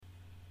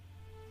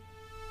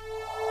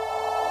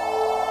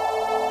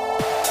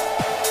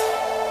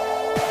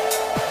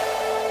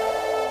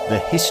the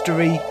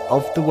History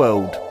of the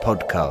World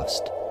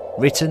podcast,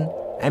 written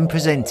and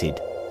presented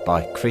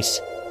by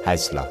Chris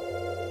Hasler.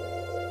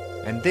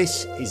 And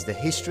this is the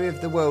History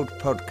of the World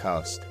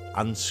podcast,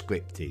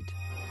 Unscripted.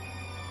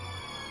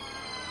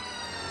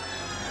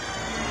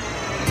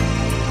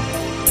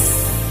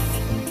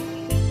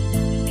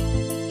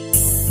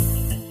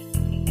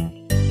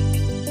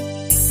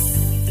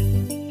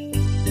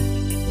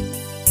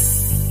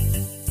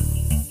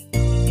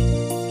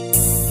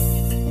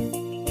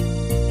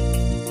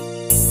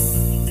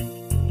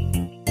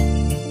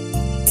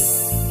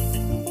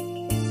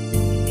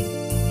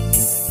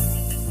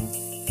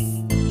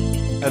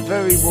 A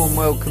very warm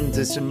welcome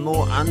to some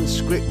more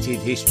unscripted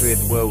History of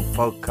the World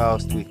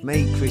podcast with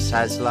me, Chris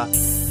Hasler,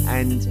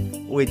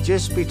 and we're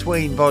just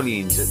between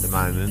volumes at the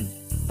moment.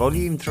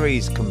 Volume 3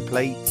 is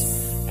complete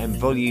and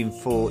Volume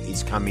 4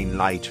 is coming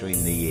later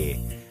in the year.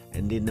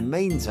 And in the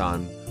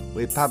meantime,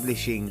 we're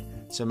publishing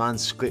some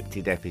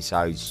unscripted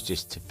episodes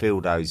just to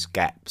fill those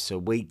gaps, a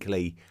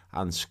weekly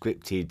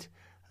unscripted,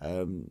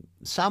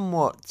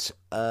 somewhat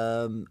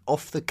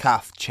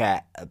off-the-cuff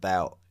chat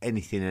about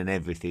anything and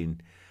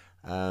everything.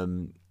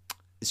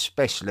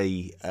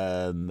 Especially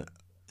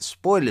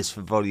spoilers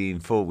for Volume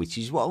 4, which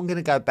is what I'm going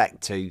to go back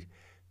to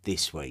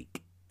this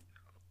week.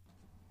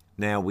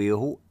 Now,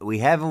 we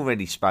have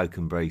already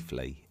spoken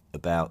briefly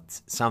about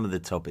some of the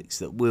topics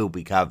that will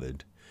be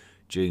covered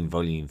during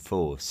Volume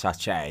 4,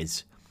 such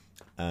as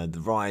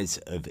the rise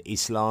of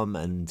Islam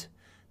and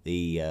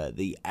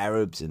the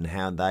Arabs and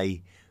how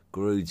they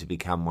grew to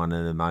become one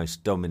of the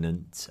most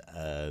dominant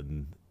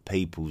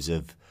peoples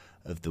of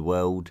the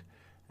world,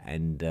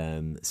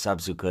 and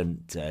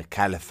subsequent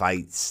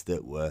caliphates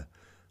that were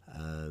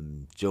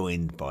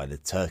joined by the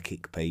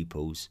Turkic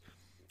peoples,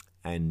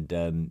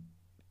 and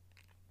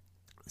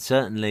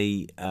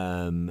certainly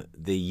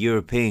the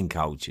European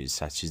cultures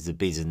such as the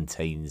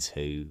Byzantines,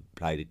 who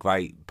played a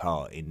great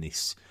part in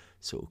this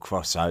sort of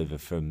crossover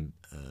from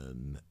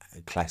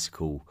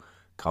classical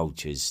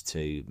cultures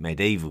to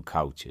medieval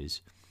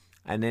cultures,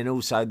 and then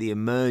also the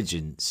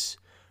emergence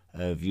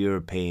of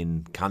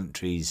European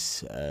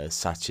countries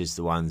such as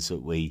the ones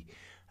that we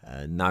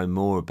know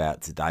more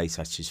about today,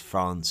 such as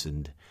France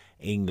and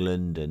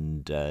England,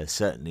 and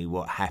certainly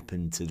what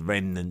happened to the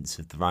remnants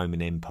of the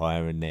Roman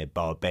Empire and their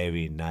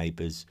barbarian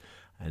neighbours,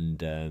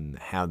 and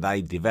how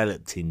they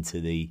developed into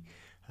the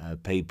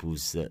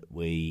peoples that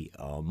we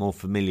are more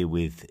familiar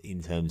with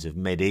in terms of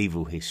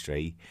medieval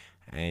history,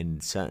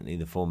 and certainly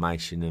the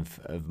formation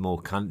of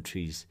more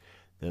countries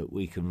that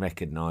we can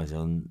recognise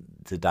on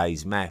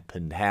today's map,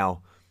 and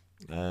how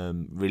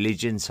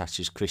religions such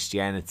as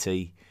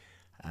Christianity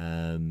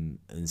and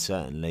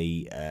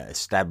certainly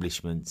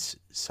establishments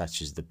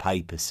such as the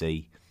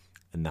papacy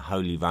and the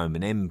Holy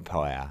Roman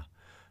Empire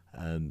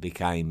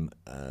became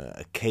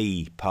a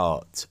key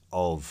part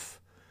of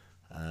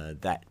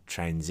that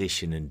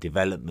transition and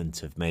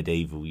development of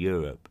medieval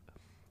Europe.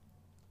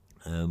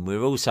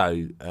 We're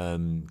also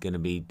going to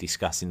be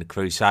discussing the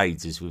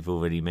Crusades, as we've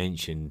already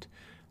mentioned,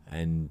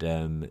 and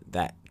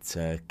that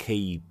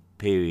key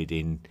period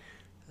in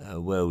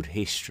world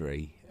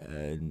history,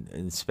 and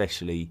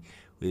especially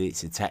with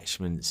its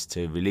attachments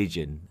to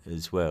religion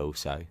as well.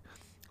 So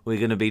we're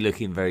going to be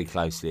looking very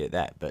closely at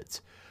that,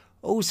 but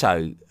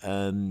also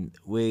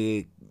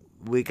we're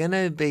going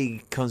to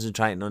be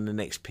concentrating on the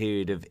next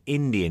period of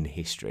Indian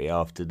history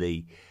after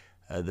the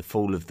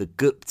fall of the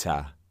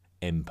Gupta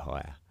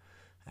Empire,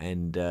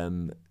 and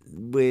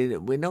we're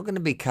not going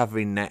to be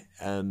covering that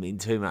in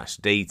too much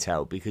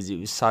detail because it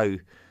was so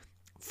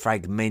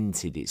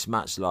fragmented. It's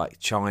much like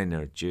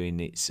China during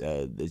its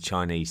the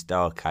Chinese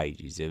Dark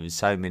Ages. There were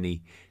so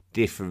many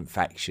different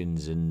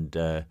factions and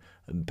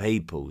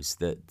peoples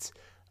that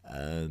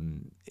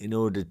in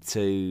order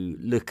to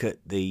look at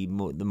the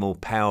more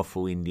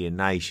powerful Indian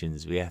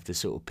nations, we have to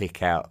sort of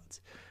pick out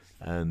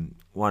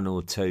one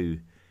or two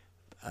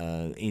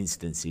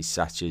instances,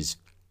 such as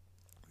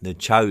the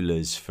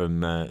Cholas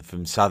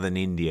from southern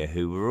India,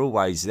 who were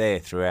always there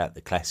throughout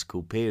the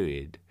classical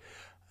period,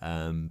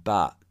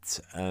 but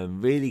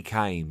really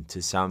came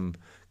to some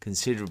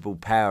considerable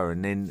power,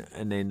 and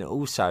then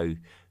also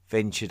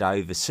ventured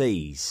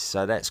overseas.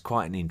 So that's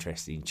quite an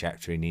interesting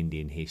chapter in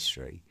Indian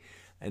history.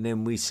 And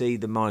then we see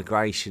the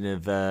migration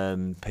of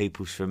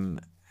peoples from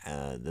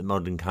the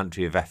modern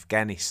country of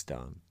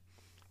Afghanistan,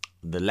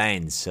 the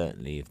lands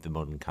certainly of the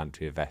modern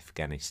country of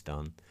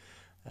Afghanistan,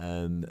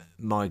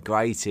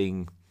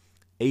 migrating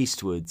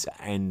eastwards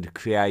and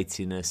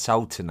creating a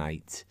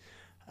sultanate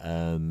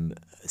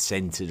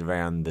centred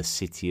around the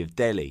city of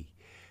Delhi.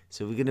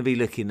 So we're going to be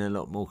looking a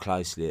lot more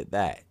closely at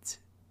that.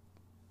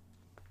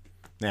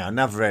 Now,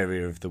 another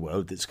area of the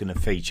world that's going to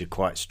feature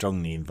quite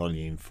strongly in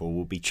Volume 4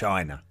 will be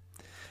China.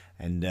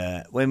 And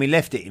when we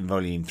left it in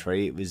Volume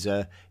 3, it was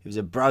a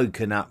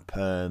broken up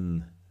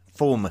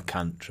former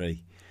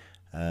country.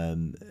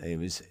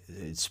 It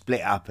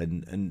split up,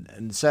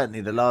 and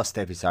certainly the last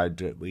episode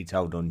that we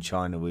told on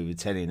China, we were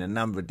telling a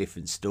number of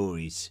different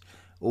stories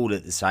all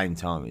at the same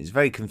time. It was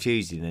very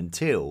confusing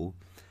until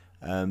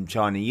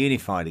China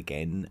unified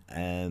again,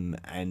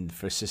 and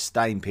for a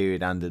sustained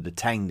period under the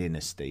Tang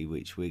dynasty,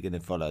 which we're going to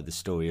follow the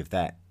story of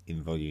that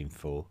in Volume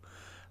 4.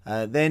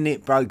 Then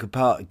it broke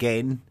apart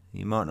again,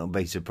 you might not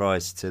be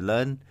surprised to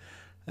learn,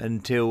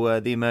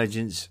 until the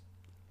emergence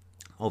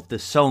of the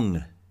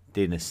Song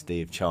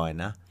dynasty of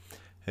China,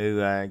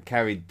 who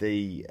carried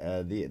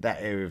that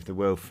area of the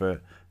world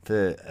for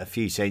a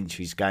few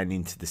centuries, going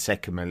into the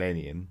second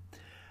millennium.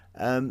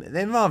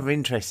 Then, rather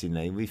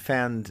interestingly, we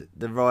found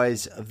the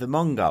rise of the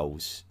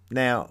Mongols.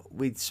 Now,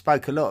 we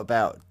spoke a lot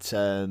about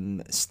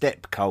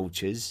steppe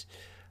cultures,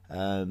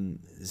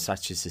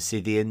 such as the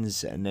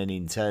Scythians, and then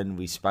in turn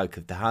we spoke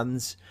of the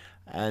Huns.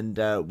 And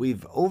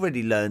we've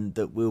already learned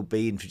that we'll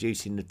be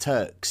introducing the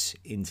Turks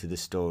into the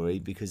story,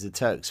 because the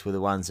Turks were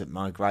the ones that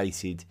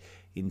migrated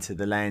into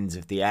the lands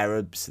of the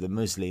Arabs, the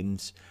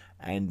Muslims,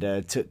 and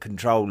took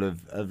control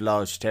of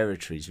large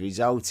territories,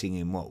 resulting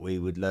in what we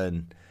would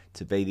learn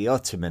to be the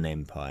Ottoman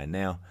Empire.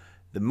 Now,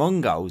 the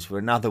Mongols were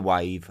another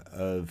wave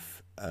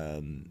of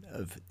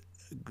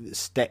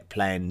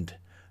steppe-land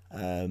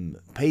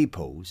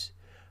peoples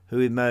who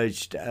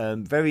emerged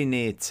very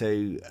near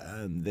to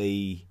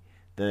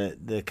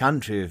the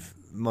country of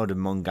modern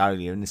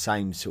Mongolia, in the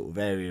same sort of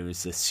area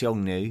as the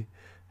Xiongnu,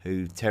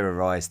 who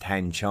terrorised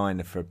Han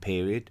China for a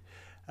period.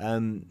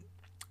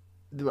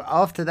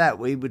 After that,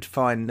 we would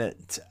find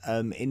that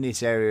in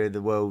this area of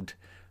the world,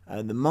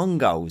 the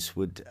Mongols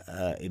would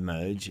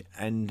emerge,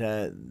 and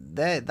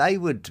they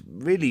would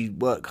really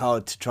work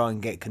hard to try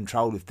and get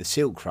control of the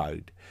Silk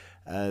Road,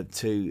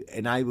 to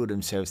enable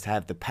themselves to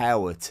have the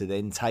power to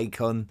then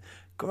take on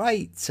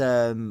great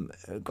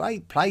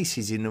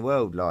places in the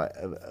world. Like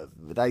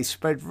they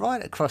spread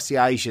right across the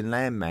Asian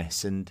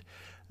landmass, and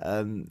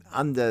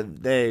under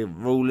their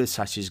rulers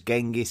such as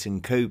Genghis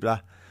and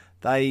Kublai,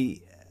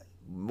 they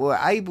were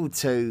able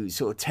to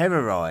sort of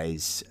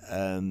terrorise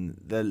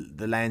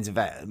the lands of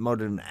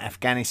modern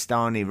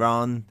Afghanistan,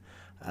 Iran.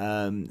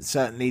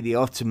 Certainly the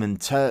Ottoman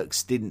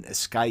Turks didn't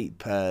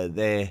escape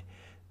their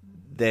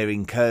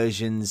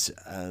incursions.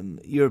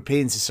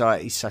 European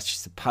societies such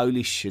as the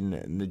Polish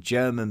and the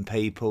German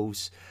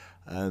peoples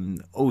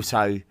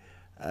also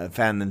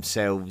found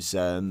themselves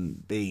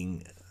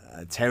being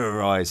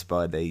terrorised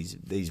by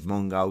these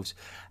Mongols.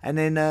 And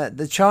then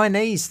the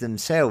Chinese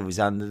themselves,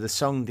 under the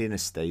Song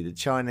dynasty, the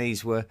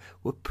Chinese were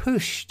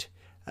pushed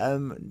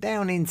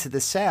down into the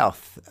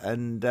south,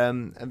 and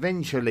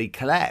eventually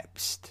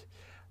collapsed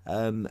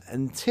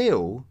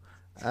until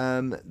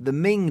the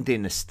Ming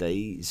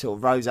dynasty sort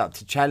of rose up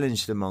to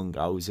challenge the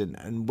Mongols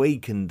and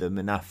weakened them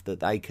enough that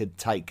they could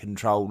take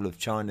control of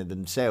China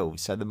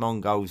themselves. So the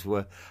Mongols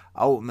were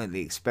ultimately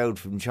expelled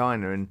from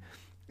China, and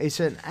it's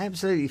an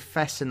absolutely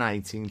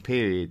fascinating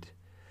period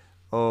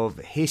of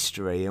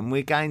history, and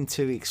we're going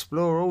to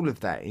explore all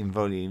of that in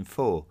Volume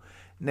 4.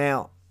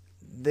 Now,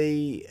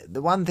 the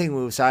one thing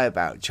we'll say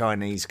about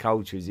Chinese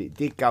culture is it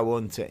did go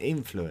on to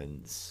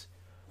influence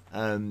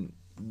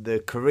the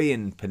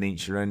Korean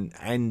peninsula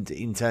and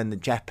in turn the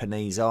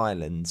Japanese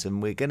islands,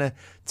 and we're going to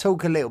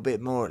talk a little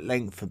bit more at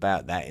length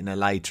about that in a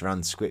later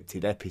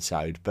Unscripted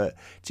episode. But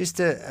just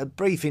a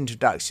brief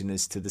introduction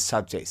as to the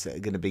subjects that are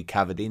going to be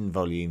covered in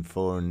Volume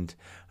 4, and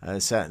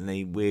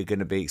certainly we're going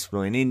to be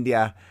exploring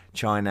India,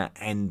 China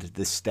and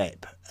the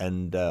steppe,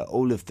 and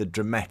all of the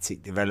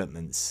dramatic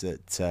developments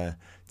that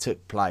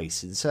took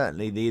place, and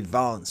certainly the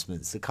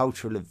advancements, the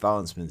cultural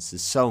advancements. The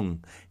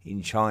Song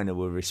in China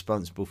were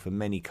responsible for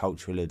many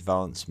cultural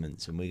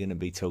advancements, and we're going to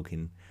be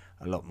talking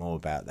a lot more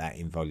about that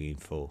in Volume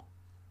 4.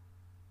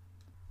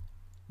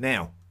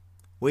 Now,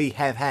 we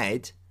have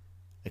had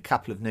a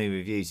couple of new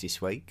reviews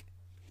this week.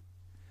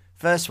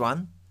 First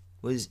one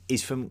is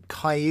from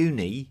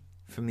Kayuni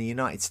from the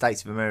United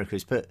States of America,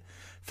 who's put,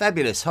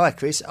 "Fabulous. Hi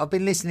Chris, I've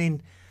been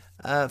listening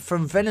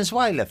from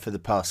Venezuela for the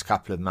past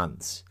couple of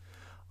months.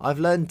 I've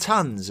learned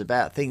tons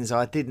about things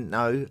I didn't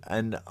know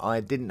and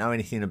I didn't know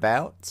anything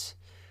about.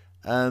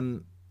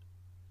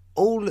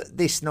 All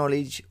this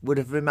knowledge would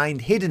have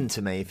remained hidden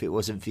to me if it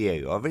wasn't for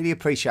you. I really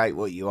appreciate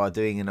what you are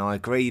doing, and I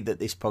agree that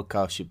this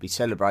podcast should be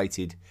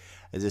celebrated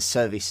as a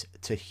service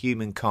to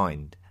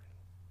humankind."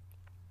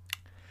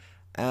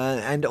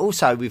 And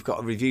also we've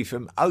got a review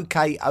from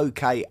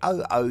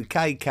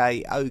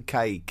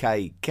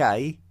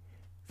OKOKOOKKOKKK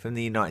from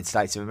the United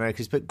States of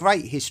America, but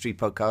great history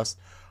podcast.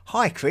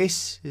 Hi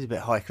Chris, this is a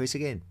bit hi Chris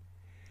again.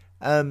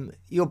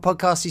 Your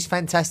podcast is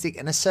fantastic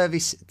and a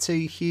service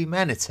to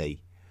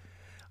humanity.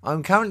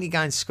 I'm currently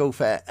going to school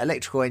for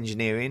electrical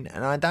engineering,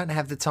 and I don't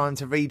have the time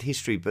to read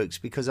history books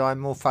because I'm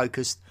more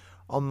focused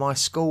on my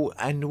school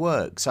and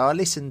work. So I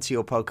listen to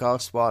your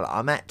podcast while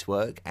I'm at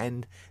work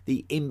and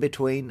the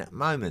in-between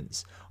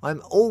moments.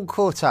 I'm all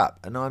caught up,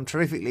 and I'm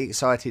terrifically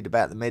excited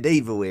about the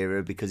medieval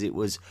era because it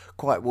was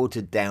quite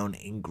watered down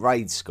in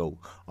grade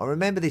school. I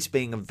remember this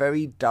being a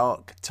very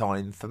dark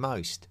time for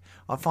most.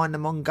 I find the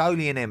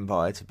Mongolian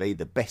Empire to be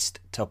the best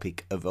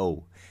topic of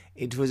all.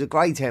 It was a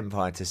great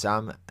empire to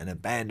some and a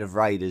band of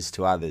raiders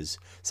to others,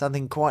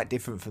 something quite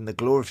different from the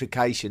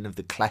glorification of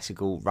the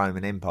classical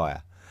Roman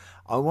Empire.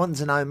 I want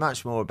to know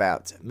much more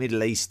about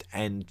Middle East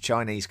and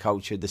Chinese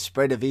culture, the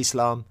spread of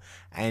Islam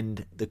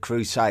and the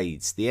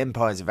Crusades, the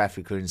empires of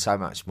Africa, and so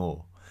much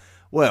more.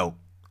 Well,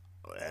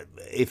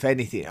 if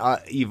anything,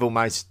 you've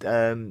almost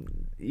sort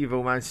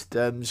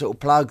of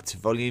plugged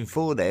Volume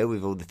 4 there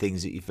with all the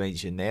things that you've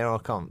mentioned there. I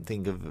can't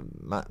think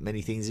of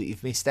many things that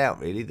you've missed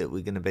out, really, that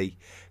we're going to be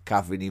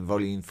covering in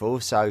Volume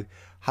 4. So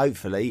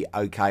hopefully,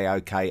 OK,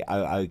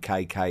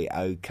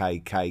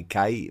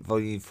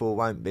 Volume 4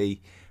 won't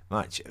be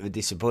much of a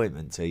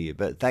disappointment to you.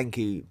 But thank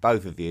you,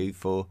 both of you,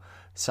 for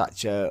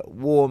such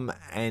warm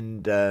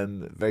and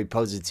very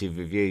positive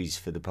reviews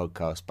for the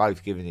podcast,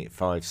 both giving it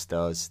 5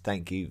 stars.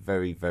 Thank you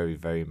very, very,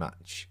 very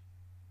much.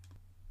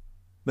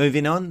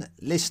 Moving on,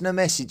 listener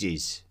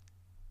messages.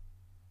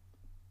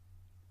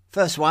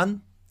 First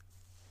one,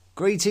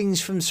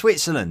 greetings from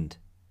Switzerland.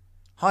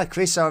 Hi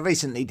Chris, I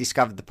recently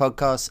discovered the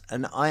podcast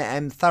and I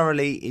am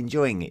thoroughly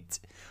enjoying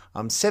it.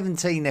 I'm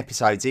 17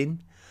 episodes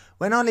in.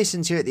 When I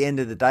listen to you at the end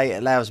of the day, it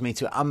allows me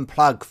to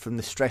unplug from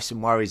the stress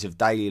and worries of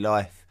daily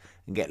life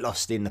and get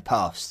lost in the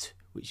past,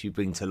 which you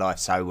bring to life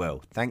so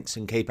well. Thanks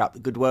and keep up the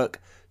good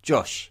work,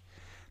 Josh.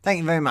 Thank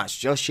you very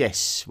much, Josh.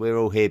 Yes, we're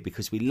all here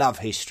because we love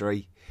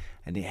history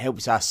and it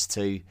helps us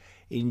to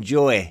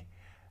enjoy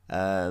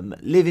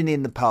living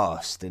in the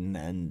past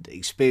and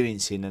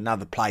experiencing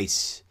another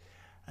place,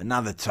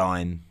 another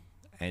time,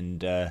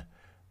 and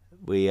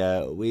we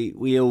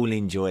all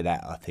enjoy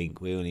that. I think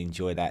we all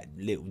enjoy that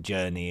little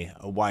journey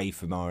away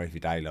from our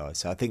everyday lives.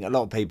 So I think a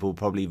lot of people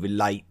probably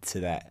relate to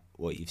that,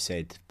 what you've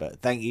said.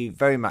 But thank you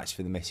very much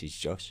for the message,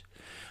 Josh.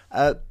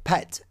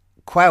 Pat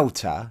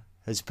Qualter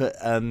has put,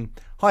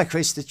 hi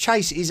Chris, the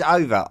chase is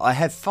over. I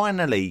have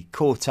finally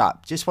caught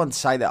up. Just want to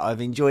say that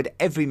I've enjoyed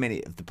every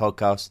minute of the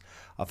podcast.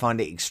 I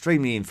find it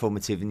extremely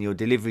informative and your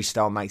delivery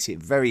style makes it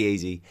very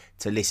easy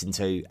to listen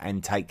to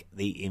and take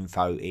the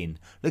info in.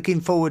 Looking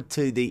forward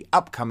to the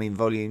upcoming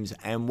volumes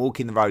and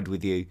walking the road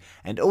with you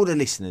and all the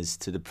listeners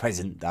to the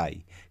present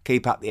day.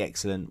 Keep up the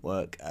excellent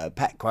work.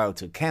 Pat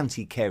Qualter,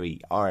 County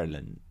Kerry,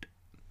 Ireland.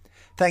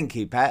 Thank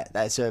you, Pat.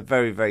 That's a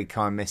very, very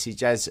kind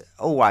message. As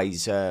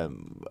always,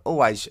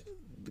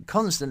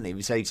 constantly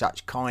receive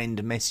such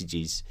kind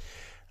messages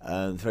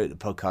throughout the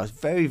podcast.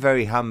 Very,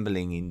 very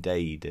humbling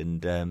indeed.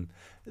 And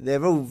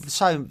they're all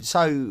so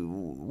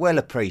well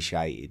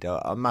appreciated.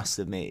 I must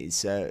admit,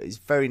 it's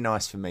very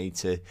nice for me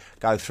to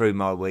go through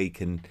my week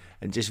and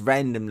just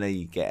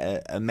randomly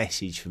get a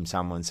message from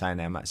someone saying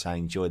how much they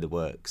enjoy the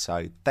work.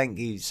 So thank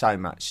you so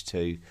much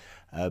to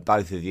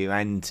both of you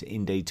and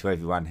indeed to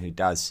everyone who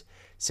does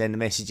send a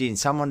message in.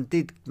 Someone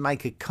did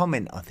make a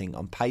comment, I think,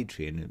 on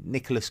Patreon.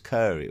 Nicholas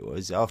Kerr, it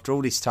was. After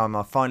all this time,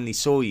 I finally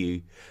saw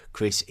you,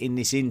 Chris, in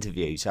this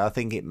interview. So I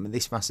think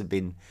this must have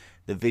been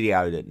the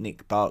video that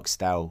Nick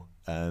Barksdale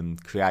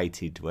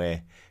created,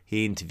 where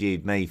he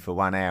interviewed me for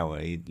 1 hour.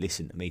 He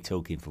listened to me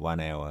talking for 1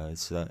 hour.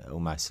 It's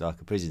almost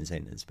like a prison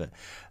sentence. But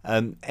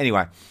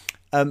anyway,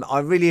 I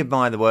really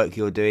admire the work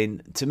you're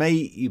doing. To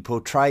me, you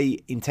portray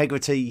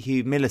integrity,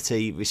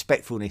 humility,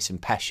 respectfulness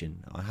and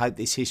passion. I hope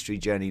this history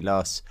journey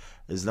lasts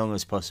as long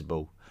as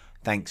possible.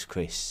 Thanks,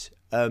 Chris.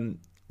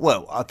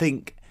 Well, I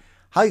think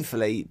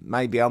hopefully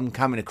maybe I'm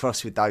coming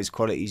across with those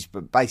qualities,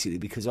 but basically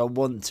because I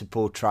want to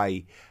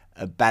portray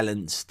a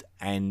balanced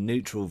and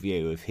neutral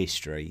view of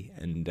history,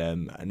 and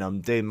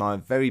I'm doing my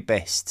very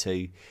best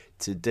to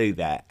do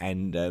that.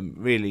 And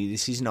really,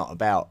 this is not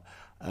about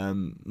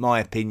my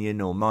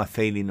opinion or my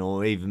feeling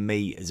or even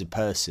me as a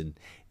person.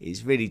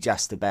 It's really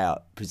just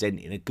about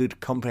presenting a good,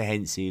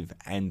 comprehensive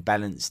and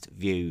balanced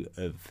view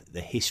of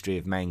the history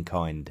of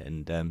mankind,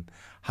 and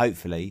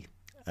hopefully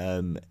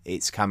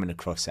it's coming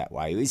across that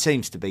way. It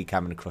seems to be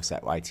coming across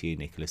that way to you,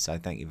 Nicholas, so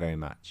thank you very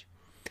much.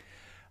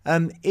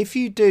 If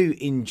you do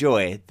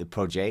enjoy the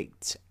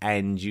project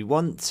and you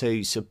want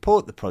to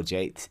support the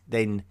project,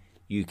 then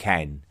you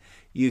can.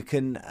 You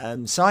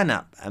can sign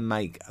up and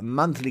make a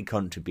monthly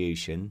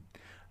contribution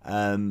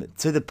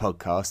to the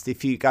podcast.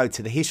 If you go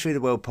to the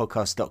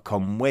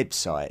historyoftheworldpodcast.com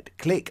website,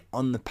 click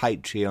on the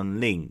Patreon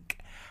link,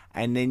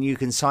 and then you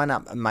can sign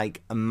up and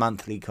make a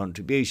monthly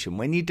contribution.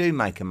 When you do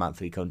make a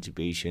monthly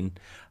contribution,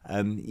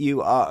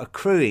 you are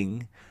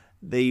accruing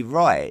the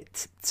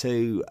right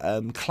to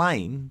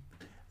claim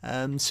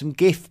some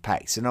gift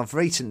packs, and I've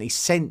recently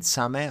sent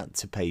some out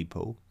to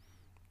people.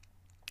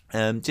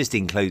 Just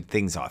include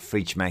things like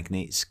fridge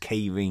magnets,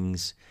 key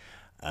rings,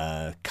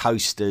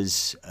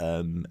 coasters,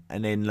 and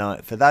then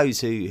like for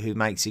those who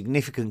make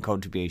significant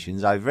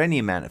contributions over any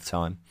amount of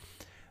time,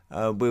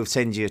 we'll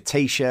send you a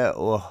t-shirt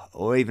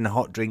or even a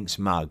hot drinks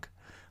mug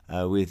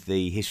with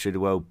the History of the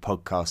World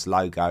podcast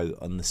logo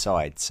on the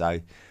side. So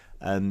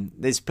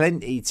there's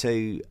plenty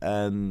to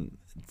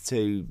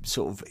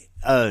sort of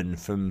earn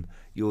from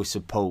your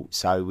support,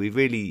 so we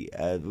really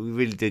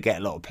do get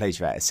a lot of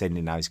pleasure out of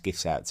sending those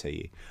gifts out to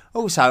you.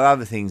 Also,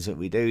 other things that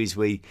we do is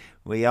we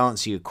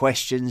answer your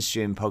questions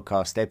during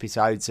podcast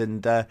episodes,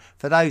 and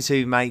for those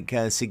who make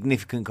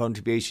significant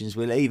contributions,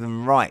 we'll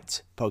even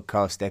write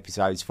podcast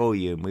episodes for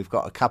you, and we've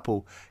got a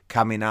couple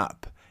coming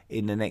up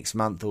in the next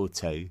month or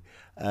two.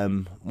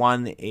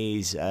 One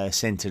is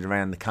centred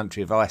around the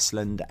country of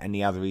Iceland, and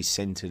the other is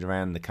centred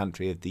around the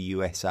country of the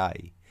USA.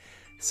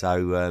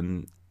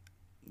 So,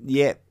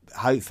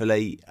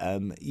 hopefully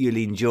you'll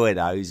enjoy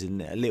those, and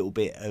a little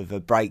bit of a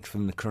break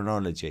from the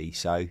chronology.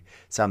 So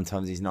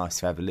sometimes it's nice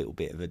to have a little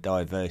bit of a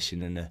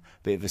diversion and a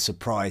bit of a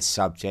surprise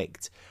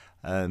subject.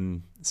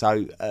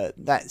 So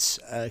that's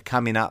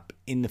coming up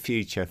in the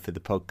future for the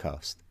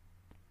podcast.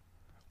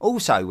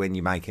 Also, when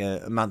you make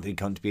a monthly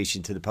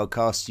contribution to the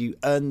podcast, you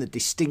earn the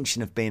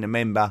distinction of being a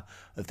member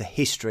of the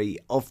History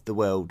of the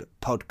World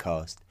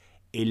podcast,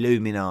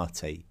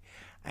 Illuminati.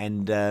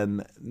 And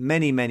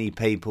many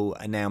people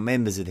are now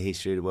members of the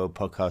History of the World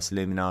podcast,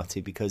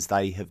 Illuminati, because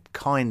they have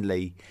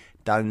kindly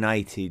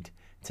donated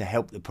to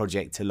help the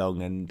project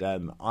along. And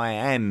I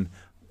am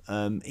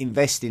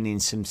investing in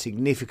some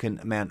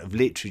significant amount of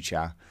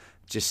literature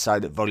just so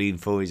that Volume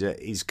 4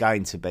 is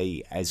going to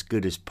be as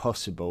good as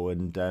possible.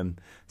 And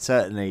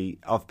certainly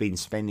I've been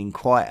spending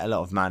quite a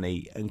lot of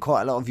money and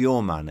quite a lot of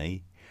your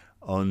money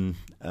on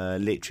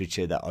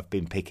literature that I've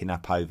been picking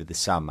up over the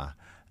summer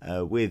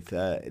with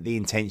the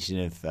intention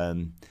of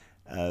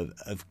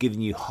giving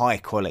you high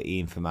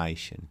quality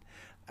information.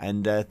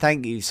 And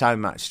thank you so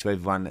much to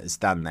everyone that has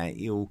done that.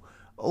 You'll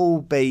all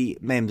be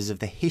members of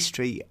the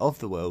History of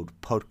the World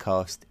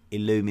podcast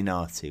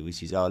Illuminati,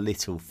 which is our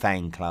little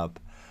fan club.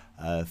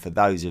 For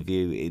those of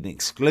you, an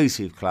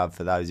exclusive club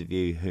for those of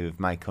you who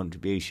have made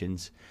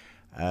contributions,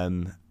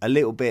 a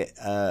little bit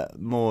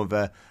more of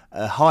a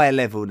higher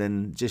level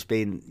than just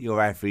being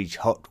your average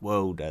hot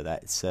worlder.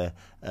 That's a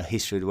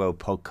History of the World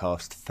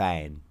podcast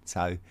fan.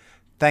 So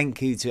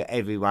thank you to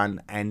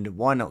everyone, and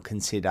why not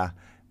consider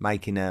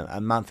making a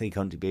monthly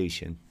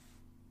contribution?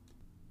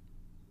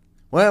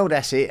 Well,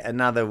 that's it.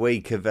 Another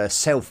week of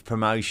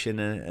self-promotion,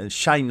 and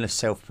shameless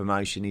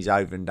self-promotion is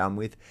over and done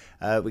with.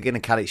 We're going to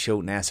cut it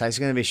short now, so it's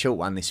going to be a short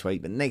one this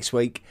week. But next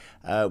week,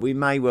 we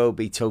may well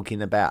be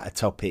talking about a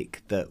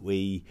topic that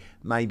we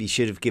maybe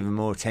should have given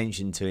more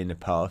attention to in the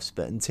past.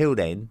 But until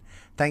then,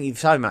 thank you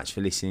so much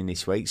for listening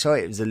this week.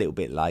 Sorry it was a little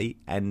bit late,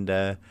 and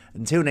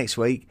until next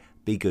week,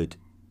 be good.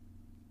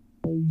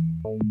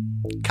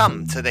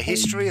 Come to the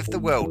History of the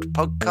World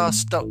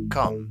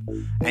podcast.com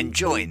and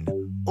join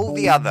all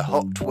the other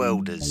hot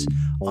worlders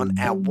on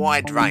our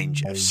wide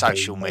range of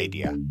social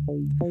media.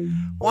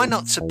 Why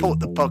not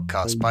support the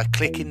podcast by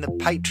clicking the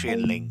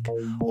Patreon link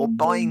or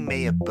buying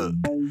me a book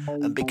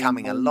and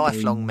becoming a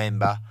lifelong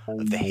member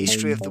of the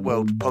History of the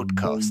World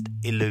podcast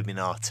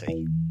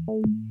Illuminati?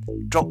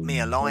 Drop me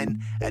a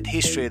line at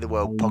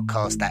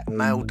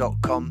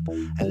historyoftheworldpodcast@mail.com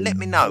and let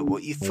me know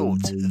what you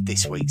thought of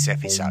this week's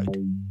episode.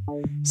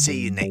 See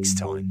you next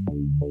time.